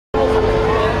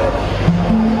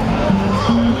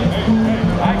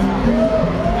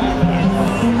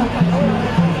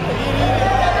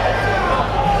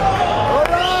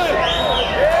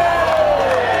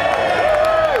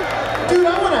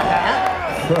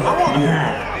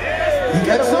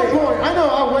At some point, I know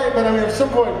I'll wait, but I mean, at some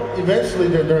point, eventually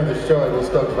during the show, I will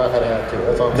talk about how to have to.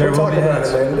 That's all. We'll talk about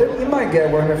it later. You might get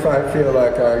one if I feel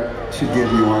like I should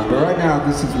give you one, but right now,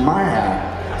 this is my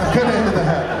hat. I'm kind of into the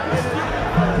hat.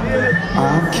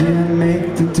 I can't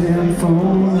make the damn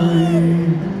phone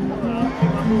ring.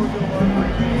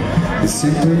 It's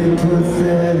simply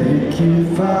pathetic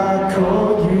if I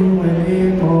call you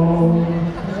anymore.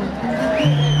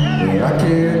 But I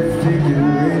can't figure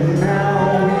it now.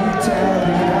 We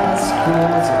tallied our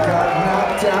scores and got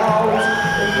knocked out.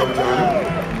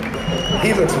 He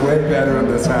looks way better in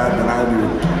this hat than I do.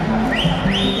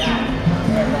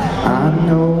 I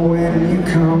know when you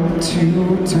come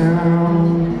to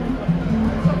town,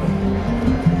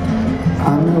 I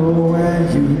know where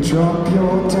you drop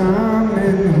your dime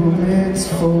and whom it's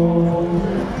for.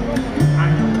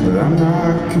 But I'm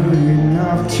not good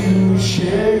enough to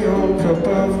share your cup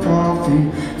of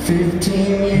coffee.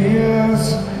 15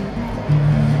 years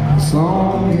is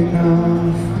long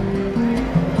enough.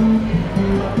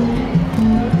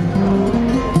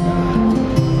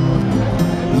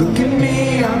 Look at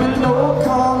me, I'm an old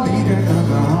car leader of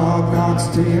the Hard Knocks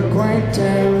Day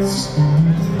acquaintance.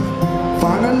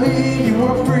 Finally, you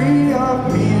are free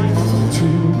of me, it wasn't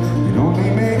true, it only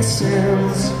makes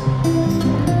sense.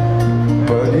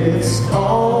 But it's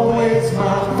always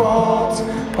my fault,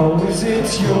 always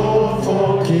it's your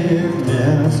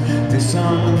forgiveness. This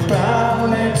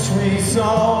unbalanced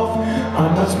resolve, I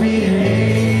must be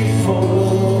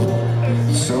hateful.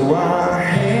 So I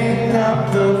hang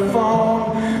up the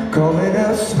phone, call it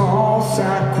a small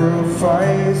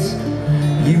sacrifice.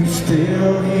 You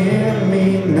still hear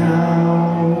me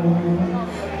now.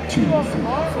 2, 3, 4.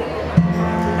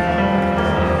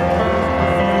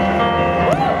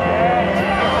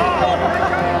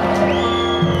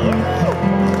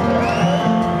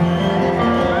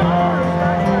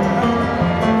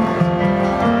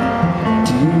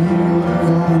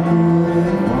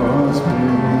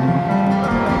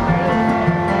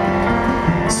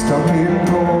 Stuck in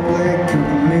public,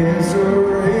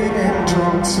 commiserating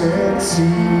drunks at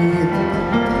sea.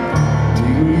 Do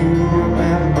you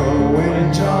remember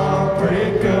when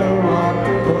Jawbreaker rocked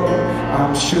the boat?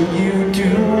 I'm sure you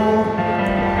do.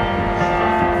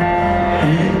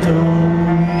 And don't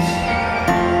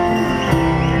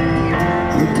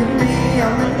look at me,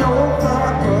 I'm an old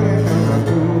rock, but another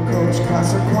blue coach class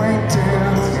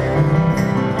acquaintance.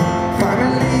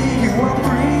 Finally, you are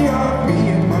free of me,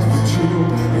 it must be true.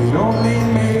 It only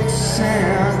makes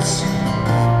sense.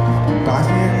 I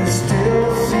can still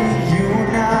see you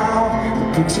now. The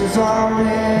pictures are in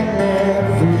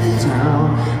every town.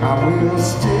 I will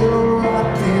still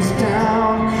write this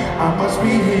down. I must be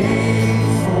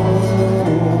hateful.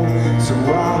 So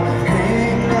I'll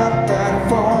hang up that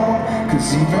phone,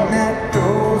 'cause even at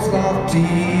those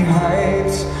lofty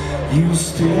heights, you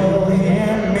still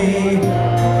hear me.